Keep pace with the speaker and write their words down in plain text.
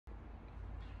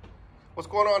What's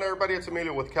going on, everybody? It's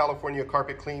Emilio with California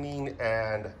Carpet Cleaning,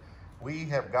 and we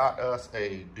have got us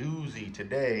a doozy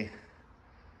today.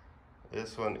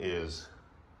 This one is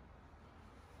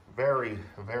very,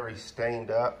 very stained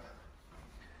up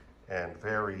and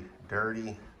very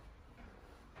dirty.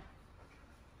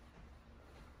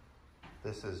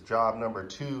 This is job number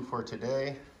 2 for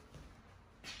today.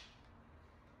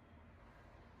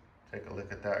 Take a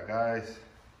look at that, guys.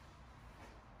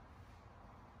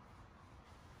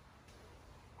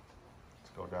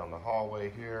 Go down the hallway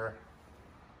here.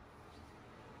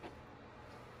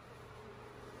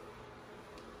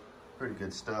 Pretty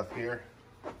good stuff here.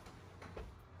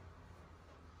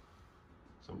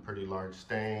 Some pretty large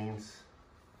stains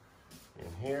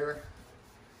in here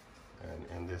and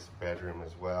in this bedroom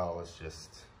as well. It's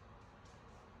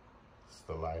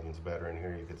the lighting's better in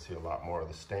here. You can see a lot more of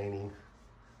the staining.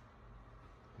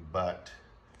 But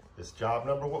this job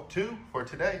number 2 for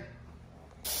today.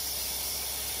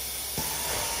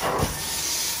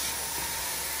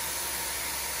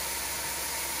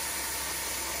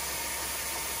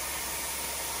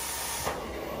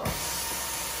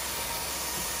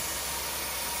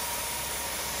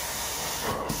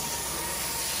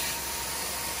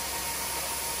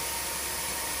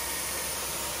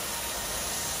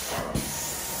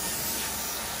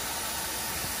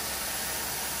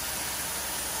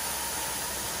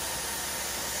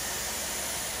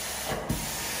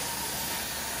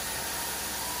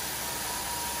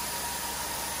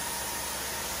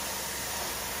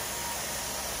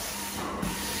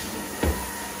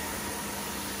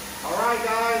 Alright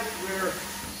guys, we're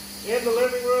in the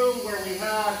living room where we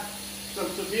had some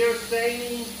severe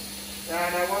staining,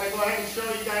 and I want to go ahead and show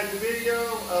you guys a video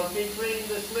of me cleaning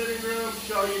this living room,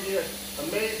 show you the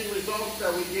amazing results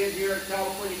that we did here at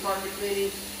California Carpet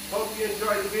Cleaning. Hope you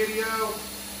enjoyed the video.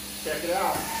 Check it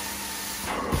out.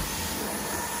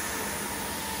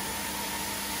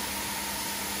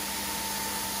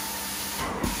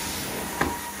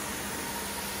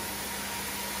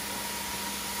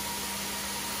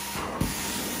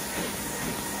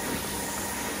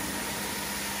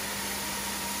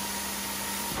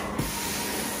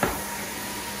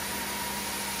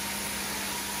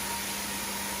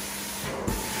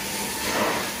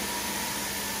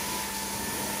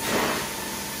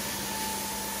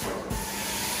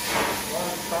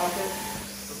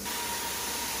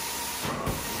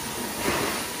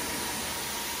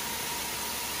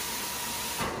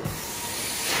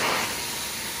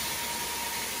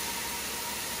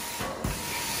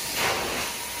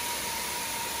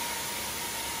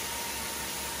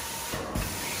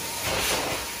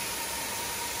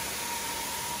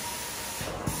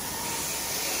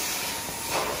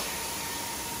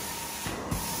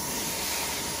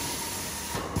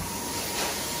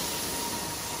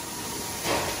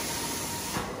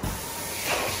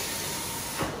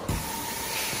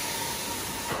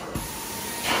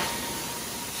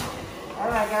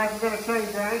 Alright guys, we're going to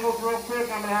change the angles real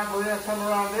quick. I'm going to have Maria come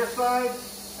around this side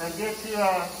and get you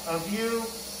a view.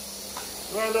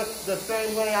 It's going to look the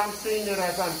same way I'm seeing it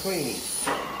as I'm cleaning.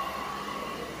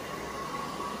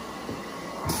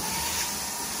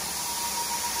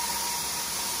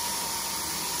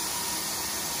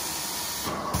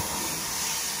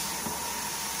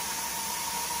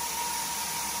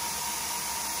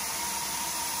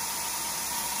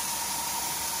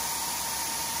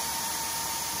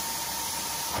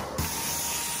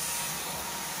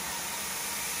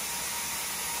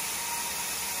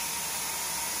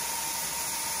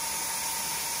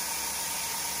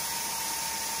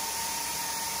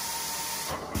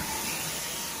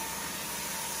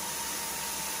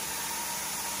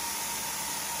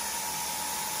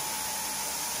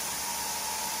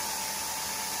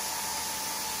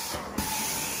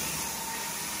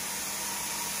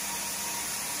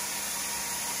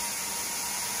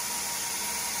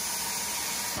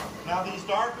 Now these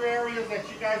darker areas that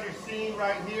you guys are seeing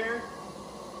right here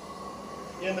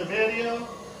in the video,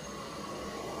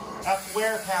 that's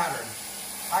wear pattern.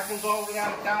 I can go over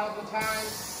that 1,000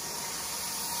 times.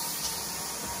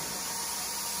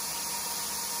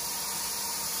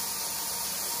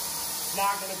 It's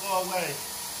not going to go away.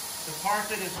 The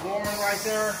carpet is worn right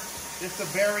there. It's a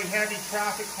very heavy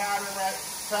traffic pattern,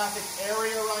 traffic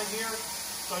area right here.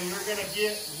 So you're going to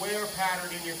get wear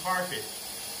pattern in your carpet.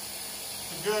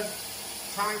 It's a good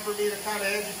time for me to kind of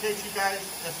educate you guys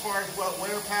as far as what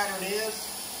wear pattern is.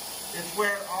 It's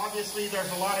where obviously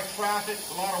there's a lot of traffic,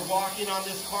 a lot of walking on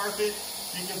this carpet.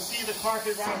 You can see the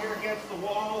carpet right here against the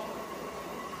wall.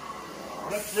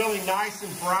 Looks really nice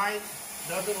and bright.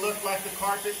 Doesn't look like the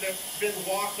carpet that's been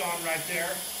walked on right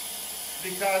there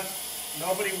because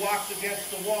nobody walks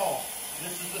against the wall.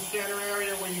 This is the center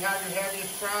area where you have your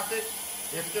heaviest traffic.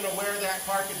 It's going to wear that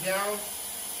carpet down.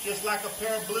 Just like a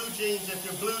pair of blue jeans, if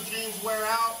your blue jeans wear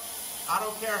out, I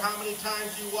don't care how many times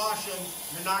you wash them,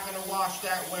 you're not going to wash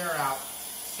that wear out.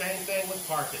 Same thing with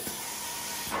carpet.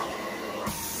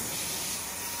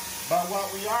 But what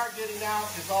we are getting out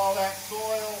is all that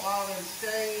soil, all them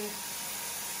stains.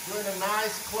 Doing a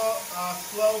nice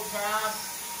slow pass.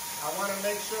 I want to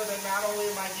make sure that not only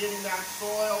am I getting that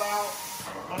soil out,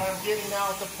 but I'm getting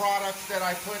out the products that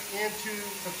I put into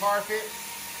the carpet,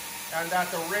 and that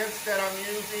the rinse that I'm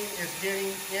using is getting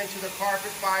into the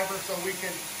carpet fiber so we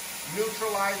can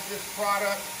neutralize this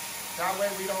product. That way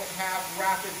we don't have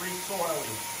rapid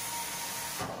resoiling.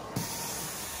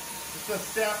 It's a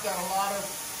step that a lot of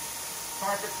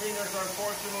carpet cleaners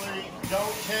unfortunately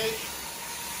don't take,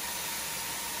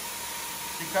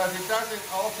 because it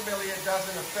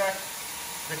doesn't affect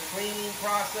the cleaning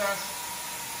process.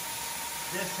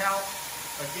 This helps,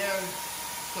 again,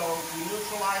 so we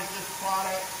neutralize this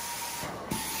product,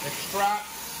 extract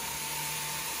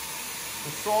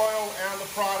the soil and the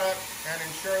product, and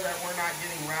ensure that we're not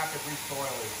getting rapid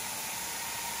resoiling.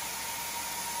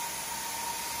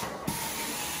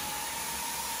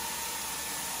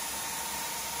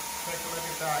 Take a look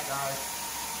at that, guys.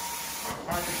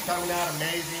 Carpet's coming out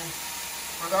amazing.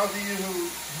 For those of you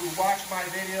who watch my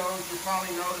videos, you're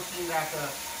probably noticing that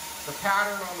the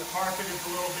pattern on the carpet is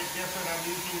a little bit different. I'm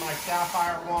using my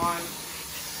sapphire wand.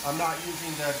 I'm not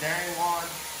using the dang wand,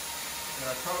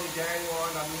 the Tony dang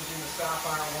wand. I'm using the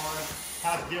sapphire wand.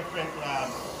 Has different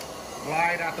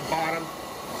glide at the bottom.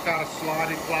 It's got a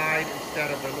slotted glide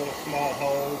instead of the little small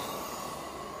holes.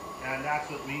 And that's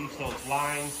what leaves those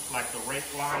lines, like the rake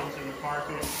lines in the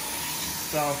carpet.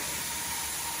 So,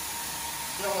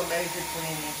 still amazing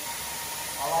cleaning.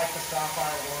 I like the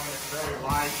sapphire one. It's very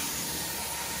light.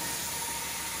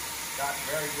 Got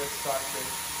very good suction.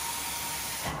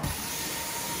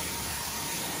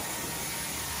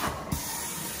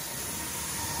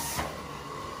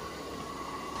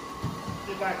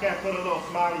 See if I can't put a little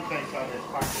smiley face on this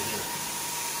carpet here.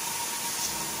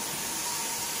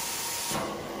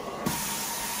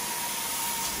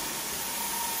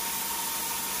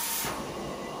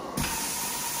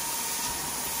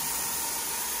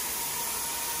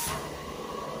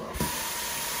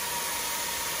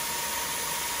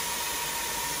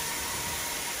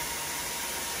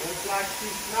 Looks like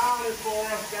she's smiling for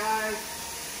us, guys.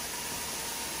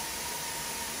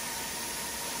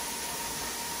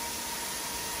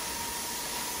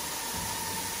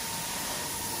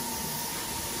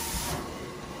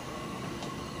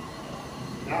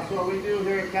 That's what we do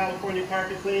here at California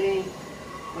Carpet Cleaning.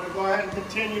 I'm going to go ahead and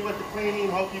continue with the cleaning.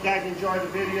 Hope you guys enjoy the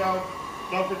video.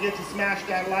 Don't forget to smash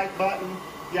that like button.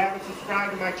 If you haven't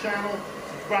subscribed to my channel,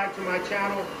 subscribe to my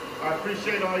channel. I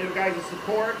appreciate all you guys'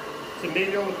 support. It's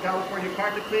Emilio with California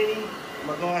Carpet Cleaning. I'm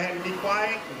going to go ahead and be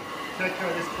quiet and take care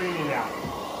of this cleaning now.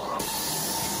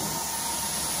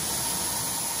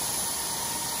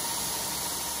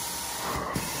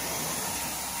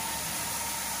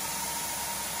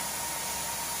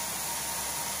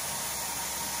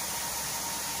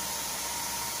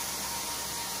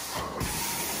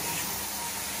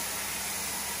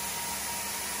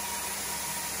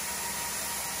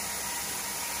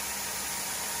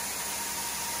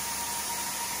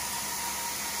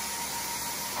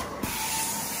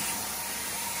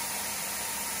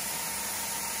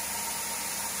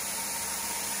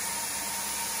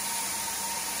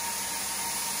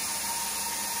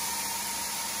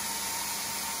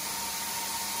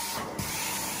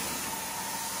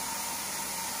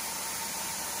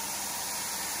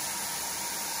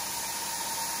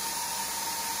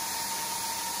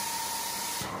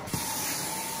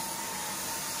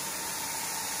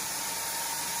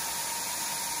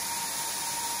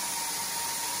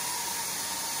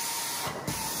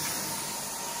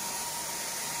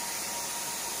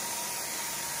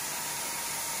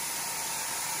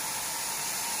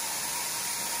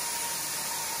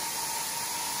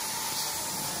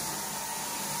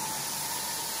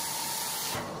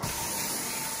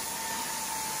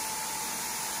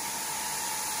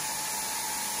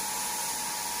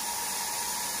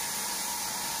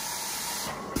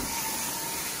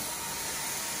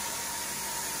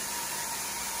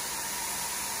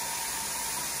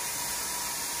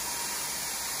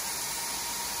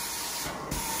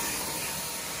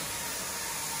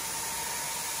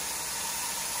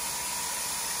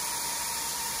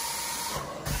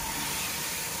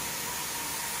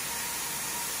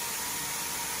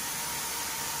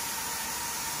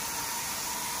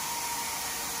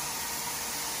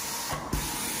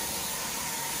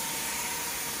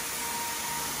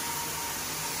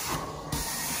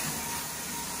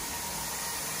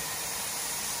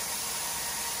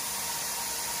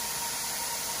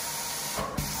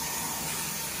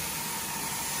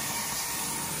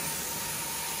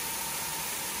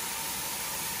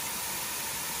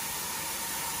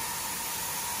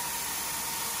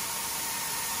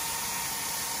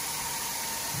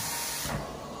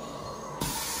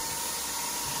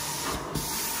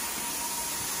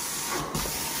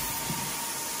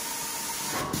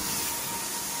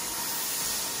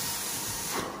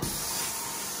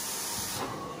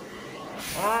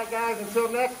 All right, guys,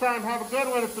 until next time, have a good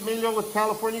one. It's Emilio with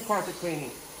California Carpet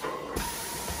Cleaning.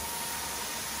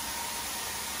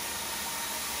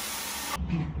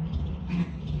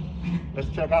 Let's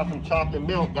check out some chocolate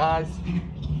milk, guys.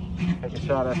 Take a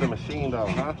shot at the machine, though,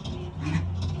 huh?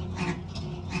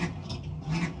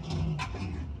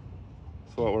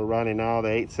 That's what we're running now, the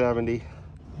 870.